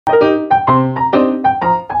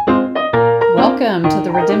Welcome to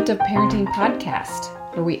the Redemptive Parenting Podcast,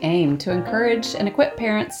 where we aim to encourage and equip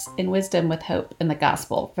parents in wisdom with hope in the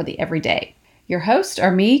gospel for the everyday. Your hosts are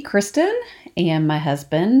me, Kristen, and my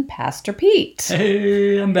husband, Pastor Pete.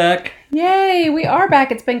 Hey, I'm back. Yay, we are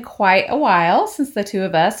back. It's been quite a while since the two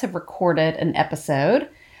of us have recorded an episode.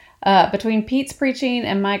 Between Pete's preaching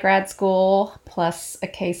and my grad school, plus a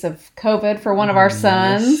case of COVID for one of our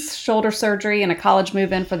sons, shoulder surgery, and a college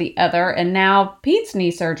move-in for the other, and now Pete's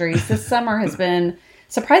knee surgeries, this summer has been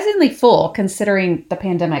surprisingly full considering the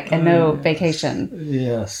pandemic and no vacation.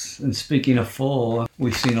 Yes, and speaking of full,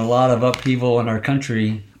 we've seen a lot of upheaval in our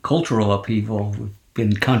country, cultural upheaval. We've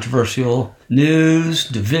been controversial news,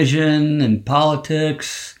 division, and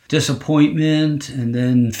politics, disappointment, and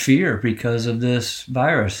then fear because of this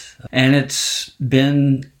virus. And it's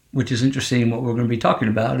been, which is interesting, what we're going to be talking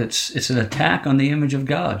about, it's an attack on the image of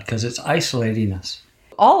God because it's isolating us.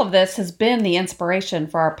 All of this has been the inspiration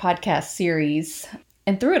for our podcast series.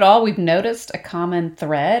 And through it all, we've noticed a common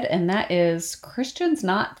thread, and that is Christians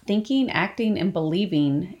not thinking, acting, and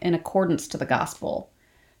believing in accordance to the gospel.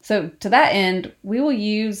 So to that end, we will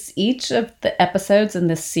use each of the episodes in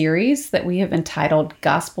this series that we have entitled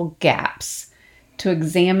Gospel Gaps to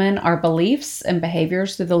examine our beliefs and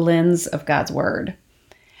behaviors through the lens of God's Word.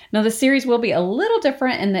 Now, the series will be a little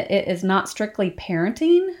different in that it is not strictly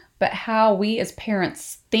parenting, but how we as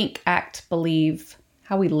parents think, act, believe,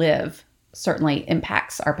 how we live certainly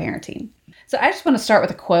impacts our parenting. So I just want to start with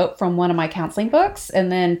a quote from one of my counseling books,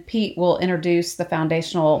 and then Pete will introduce the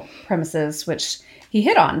foundational premises, which he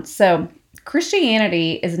hit on. So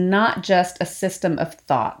Christianity is not just a system of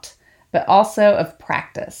thought, but also of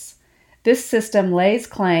practice. This system lays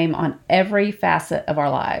claim on every facet of our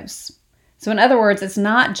lives. So in other words, it's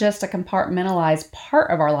not just a compartmentalized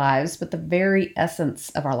part of our lives, but the very essence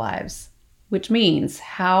of our lives, which means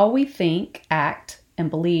how we think, act, and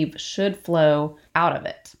believe should flow out of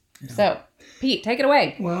it. Yeah. So Pete, take it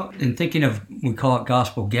away. Well, in thinking of, we call it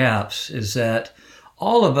gospel gaps, is that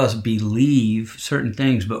all of us believe certain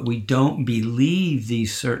things, but we don't believe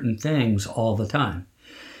these certain things all the time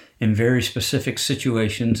in very specific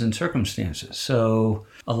situations and circumstances. So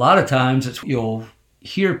a lot of times you'll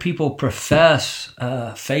hear people profess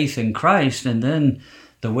faith in Christ, and then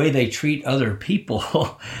the way they treat other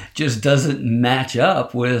people just doesn't match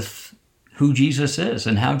up with who Jesus is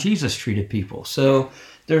and how Jesus treated people. So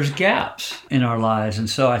there's gaps in our lives. And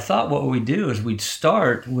so I thought what we'd do is we'd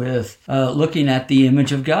start with looking at the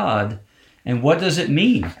image of God. And what does it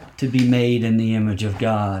mean to be made in the image of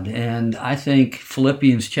God? And I think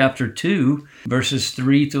Philippians chapter 2, verses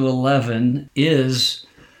 3 through 11 is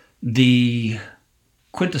the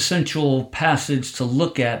quintessential passage to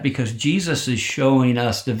look at because Jesus is showing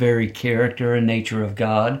us the very character and nature of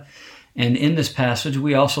God. And in this passage,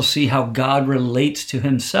 we also see how God relates to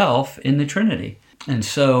himself in the Trinity. And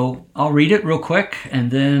so I'll read it real quick,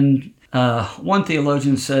 and then one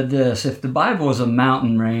theologian said this: if the Bible is a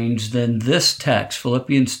mountain range, then this text,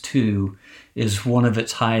 Philippians 2, is one of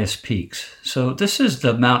its highest peaks. So this is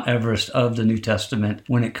the Mount Everest of the New Testament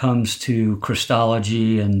when it comes to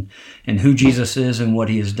Christology and who Jesus is and what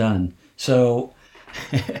he has done. So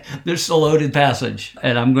this is a loaded passage,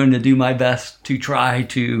 and I'm going to do my best to try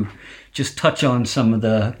to just touch on some of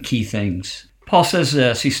the key things. Paul says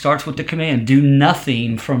this, he starts with the command, do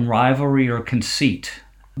nothing from rivalry or conceit,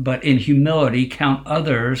 but in humility count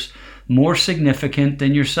others more significant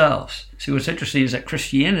than yourselves. See, what's interesting is that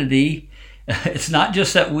Christianity, it's not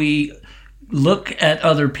just that we look at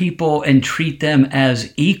other people and treat them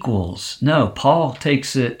as equals. No, Paul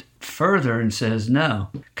takes it further and says, no,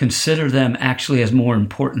 consider them actually as more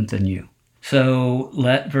important than you. So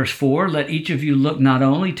verse 4, let each of you look not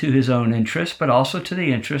only to his own interests, but also to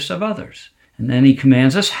the interests of others. And then he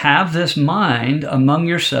commands us, have this mind among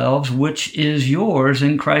yourselves, which is yours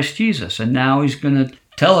in Christ Jesus. And now he's going to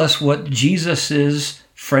tell us what Jesus's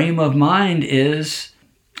frame of mind is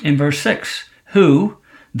in verse 6. Who,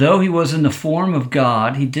 though he was in the form of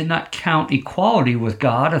God, he did not count equality with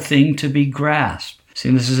God a thing to be grasped.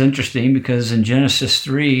 See, this is interesting because in Genesis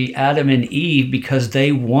 3, Adam and Eve, because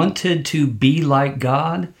they wanted to be like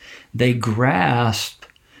God, they grasped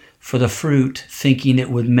for the fruit, thinking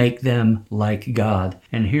it would make them like God.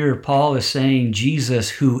 And here Paul is saying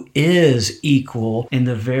Jesus, who is equal in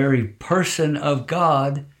the very person of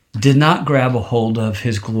God, did not grab a hold of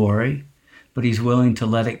his glory, but he's willing to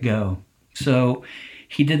let it go. So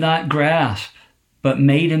he did not grasp, but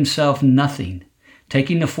made himself nothing,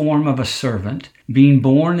 taking the form of a servant, being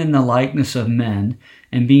born in the likeness of men,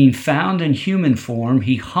 and being found in human form,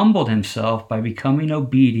 he humbled himself by becoming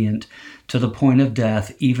obedient to the point of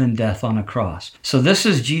death, even death on a cross. So this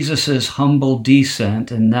is Jesus's humble descent.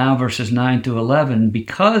 And now verses 9 to 11,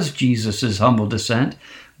 because Jesus' humble descent,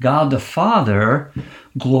 God the Father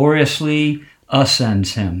gloriously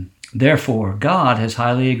ascends him. Therefore, God has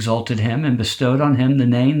highly exalted him and bestowed on him the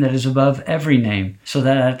name that is above every name, so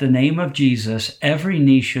that at the name of Jesus every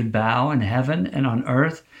knee should bow in heaven and on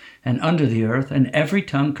earth and under the earth, and every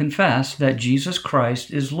tongue confess that Jesus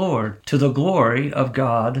Christ is Lord, to the glory of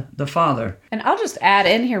God the Father. And I'll just add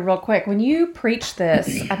in here real quick, when you preach this,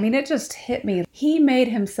 it just hit me. He made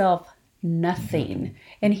himself nothing.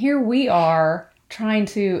 And here we are trying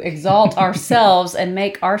to exalt ourselves and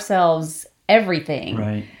make ourselves everything.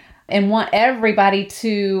 Right. And want everybody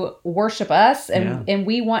to worship us, and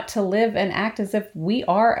we want to live and act as if we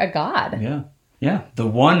are a God. Yeah. The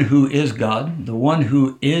one who is God, the one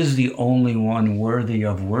who is the only one worthy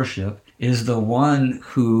of worship, is the one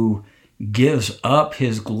who gives up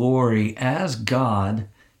his glory as God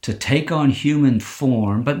to take on human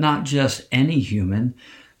form, but not just any human,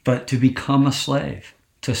 but to become a slave,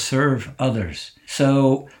 to serve others.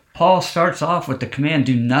 So Paul starts off with the command,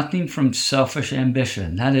 do nothing from selfish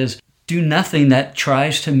ambition. That is, do nothing that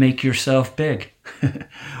tries to make yourself big,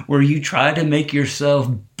 where you try to make yourself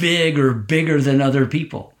big or bigger than other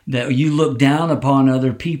people, that you look down upon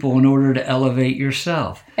other people in order to elevate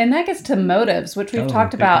yourself. And that gets to motives, which we've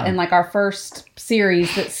talked about in our first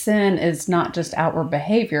series, that sin is not just outward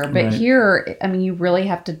behavior, but here, you really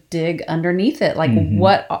have to dig underneath it.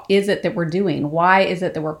 What is it that we're doing? Why is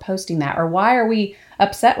it that we're posting that? Or why are we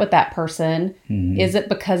upset with that person? Is it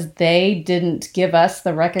because they didn't give us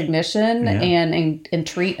the recognition and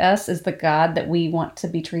treat us as the God that we want to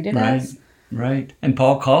be treated as? Right. And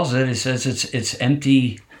Paul calls it, he says it's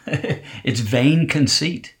empty, it's vain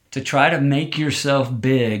conceit. To try to make yourself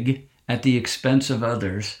big at the expense of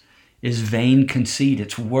others is vain conceit.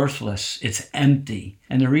 It's worthless. It's empty.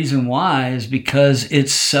 And the reason why is because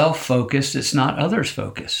it's self-focused. It's not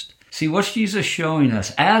others-focused. See, what's Jesus showing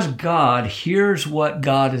us? As God, here's what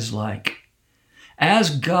God is like. As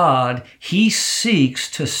God, he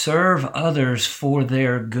seeks to serve others for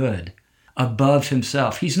their good above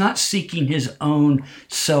himself. He's not seeking his own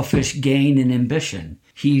selfish gain and ambition.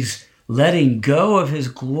 He's letting go of his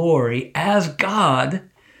glory as God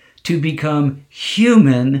to become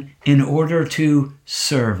human in order to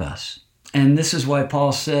serve us. And this is why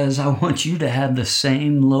Paul says, I want you to have the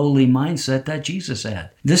same lowly mindset that Jesus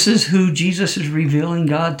had. This is who Jesus is revealing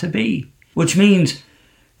God to be, which means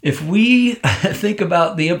if we think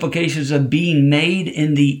about the implications of being made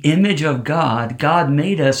in the image of God, God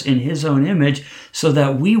made us in his own image so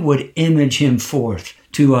that we would image him forth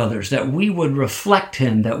to others, that we would reflect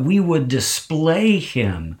him, that we would display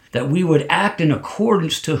him, that we would act in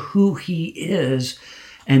accordance to who he is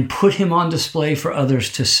and put him on display for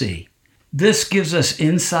others to see. This gives us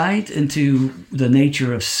insight into the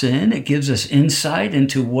nature of sin. It gives us insight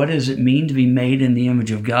into what does it mean to be made in the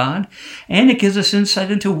image of God. And it gives us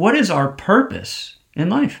insight into what is our purpose in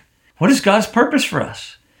life. What is God's purpose for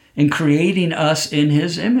us in creating us in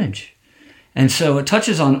his image? And so it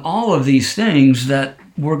touches on all of these things that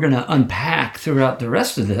we're going to unpack throughout the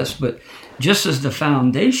rest of this. But just as the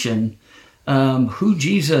foundation, who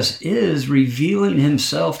Jesus is revealing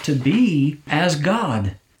himself to be as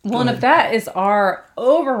God. Well, and if that is our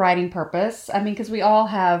overriding purpose, because we all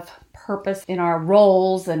have purpose in our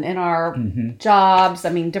roles and in our jobs.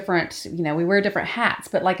 Different, we wear different hats.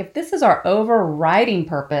 But if this is our overriding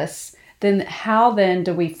purpose, then how then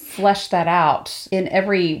do we flesh that out in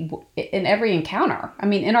every encounter?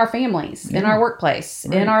 In our families, in our workplace,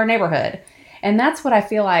 in our neighborhood. And that's what I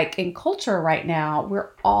feel like in culture right now, we're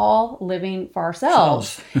all living for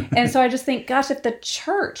ourselves. And so I just think, gosh,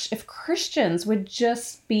 if Christians would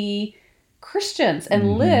just be Christians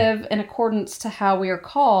and live in accordance to how we are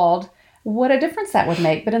called, what a difference that would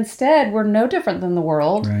make. But instead, we're no different than the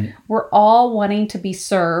world. Right. We're all wanting to be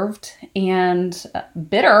served and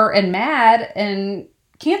bitter and mad and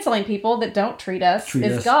canceling people that don't treat us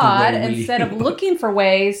as God instead of looking for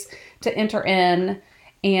ways to enter in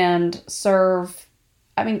and serve.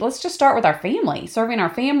 Let's just start with our family, serving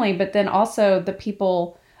our family, but then also the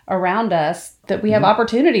people around us that we have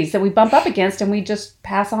opportunities that we bump up against and we just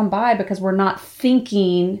pass on by because we're not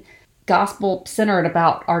thinking gospel-centered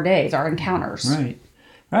about our days, our encounters.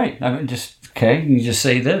 Right. You just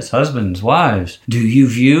say this, husbands, wives, do you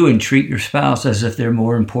view and treat your spouse as if they're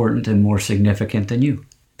more important and more significant than you?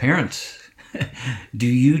 Parents, do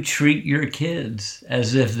you treat your kids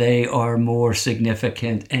as if they are more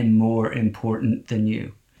significant and more important than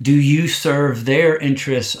you? Do you serve their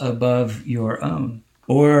interests above your own?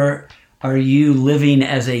 Or are you living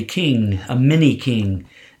as a king, a mini king,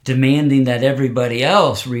 demanding that everybody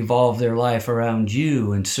else revolve their life around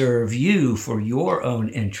you and serve you for your own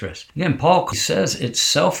interest. Again, Paul says it's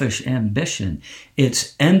selfish ambition.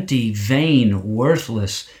 It's empty, vain,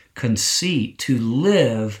 worthless conceit to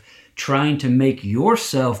live trying to make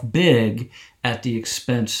yourself big at the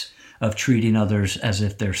expense of treating others as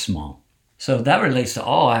if they're small. So that relates to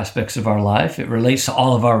all aspects of our life. It relates to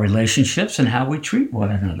all of our relationships and how we treat one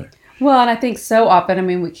another. Well, and I think so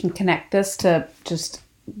often, we can connect this to just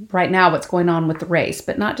right now what's going on with race,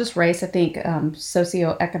 but not just race. I think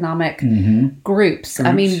socioeconomic groups.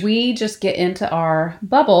 We just get into our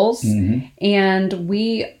bubbles and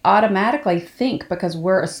we automatically think because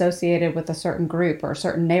we're associated with a certain group or a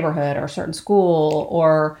certain neighborhood or a certain school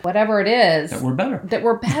or whatever it is. That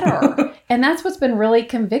we're better. And that's what's been really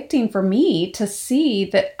convicting for me to see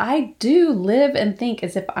that I do live and think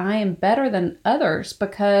as if I am better than others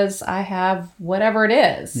because I have whatever it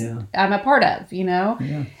is I'm a part of, Yeah.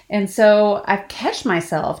 And so I catch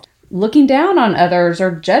myself looking down on others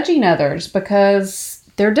or judging others because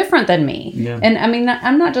they're different than me. Yeah. And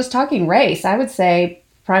I'm not just talking race. I would say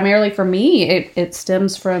primarily for me, it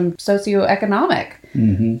stems from socioeconomic.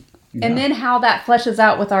 Mm-hmm. Yeah. And then how that fleshes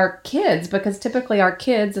out with our kids, because typically our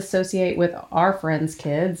kids associate with our friends'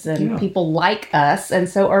 kids and people like us. And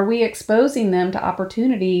so are we exposing them to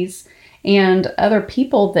opportunities and other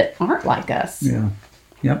people that aren't like us? Yeah.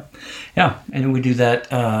 Yep. Yeah. And we do that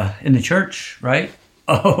in the church, right?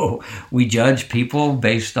 Oh, we judge people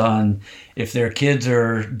based on if their kids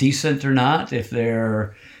are decent or not, if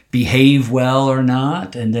they're behave well or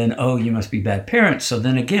not, and then, oh, you must be bad parents. So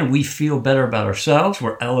then again, we feel better about ourselves,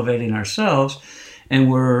 we're elevating ourselves,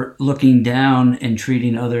 and we're looking down and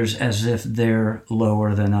treating others as if they're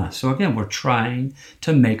lower than us. So again, we're trying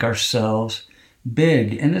to make ourselves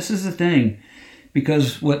big. And this is the thing,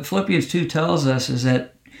 because what Philippians 2 tells us is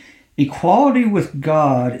that equality with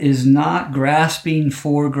God is not grasping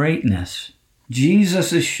for greatness.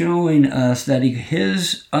 Jesus is showing us that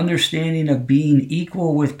his understanding of being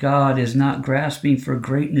equal with God is not grasping for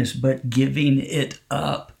greatness, but giving it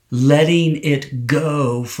up, letting it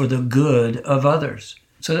go for the good of others.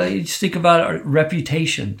 So that you just think about our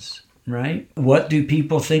reputations, right? What do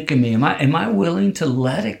people think of me? Am I willing to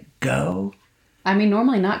let it go?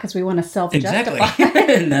 Normally not, because we want to self-justify.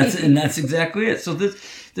 Exactly. and that's exactly it. So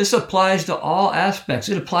this applies to all aspects.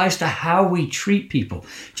 It applies to how we treat people.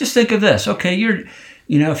 Just think of this. Okay,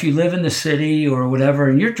 if you live in the city or whatever,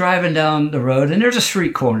 and you're driving down the road and there's a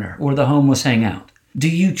street corner where the homeless hang out. Do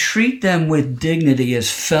you treat them with dignity as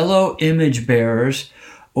fellow image bearers,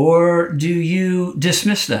 or do you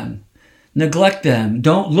dismiss them, neglect them,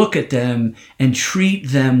 don't look at them, and treat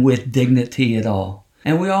them with dignity at all?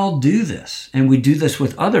 And we all do this. And we do this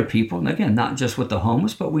with other people. And again, not just with the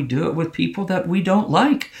homeless, but we do it with people that we don't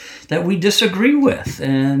like, that we disagree with.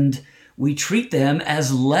 And we treat them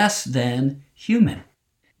as less than human.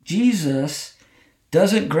 Jesus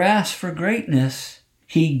doesn't grasp for greatness.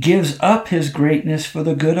 He gives up his greatness for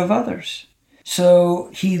the good of others. So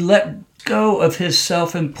he let go of his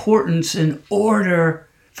self-importance in order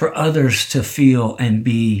for others to feel and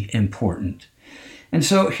be important. And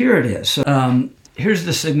so here it is. Here's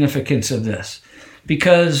the significance of this,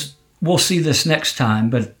 because we'll see this next time,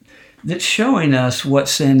 but it's showing us what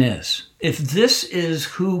sin is. If this is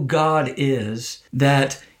who God is,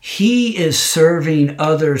 that he is serving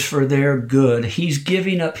others for their good, he's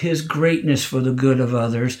giving up his greatness for the good of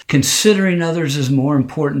others, considering others as more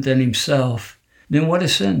important than himself, then what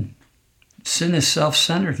is sin? Sin is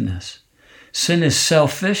self-centeredness. Sin is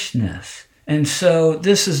selfishness. And so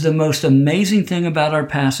this is the most amazing thing about our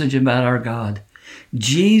passage, about our God.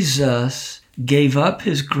 Jesus gave up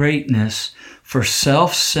his greatness for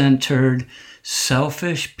self-centered,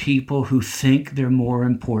 selfish people who think they're more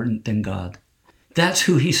important than God. That's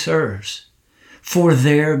who he serves for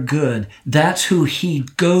their good. That's who he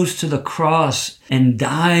goes to the cross and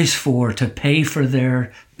dies for, to pay for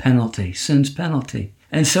their penalty, sin's penalty.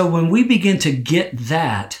 And so when we begin to get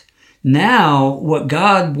that, now what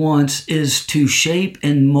God wants is to shape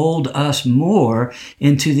and mold us more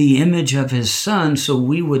into the image of his Son, so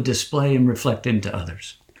we would display and reflect him to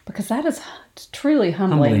others. Because that is truly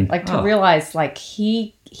humbling. To realize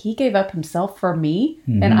he gave up himself for me,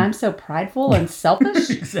 and I'm so prideful and selfish.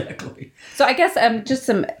 Exactly. So I guess just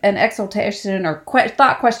an exaltation or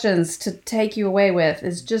thought questions to take you away with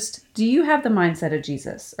is just, do you have the mindset of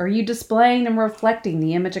Jesus? Are you displaying and reflecting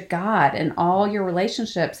the image of God in all your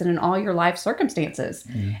relationships and in all your life circumstances?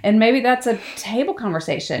 And maybe that's a table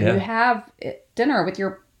conversation. Yeah. You have dinner with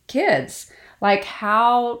your kids. Like,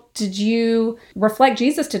 how did you reflect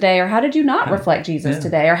Jesus today? Or how did you not reflect Jesus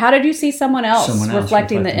today? Or how did you see someone else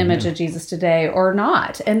reflecting the image of Jesus today or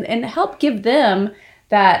not? And help give them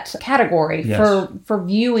that category for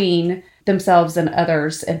viewing themselves and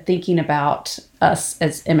others and thinking about us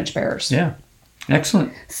as image bearers. Yeah.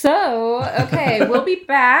 Excellent. So, okay, we'll be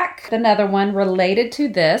back with another one related to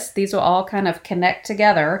this. These will all kind of connect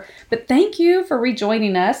together. But thank you for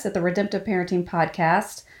rejoining us at the Redemptive Parenting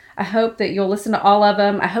Podcast. I hope that you'll listen to all of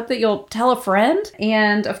them. I hope that you'll tell a friend.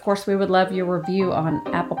 And, of course, we would love your review on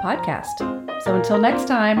Apple Podcast. So until next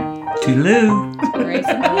time. Toodaloo. Grace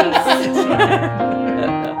and peace.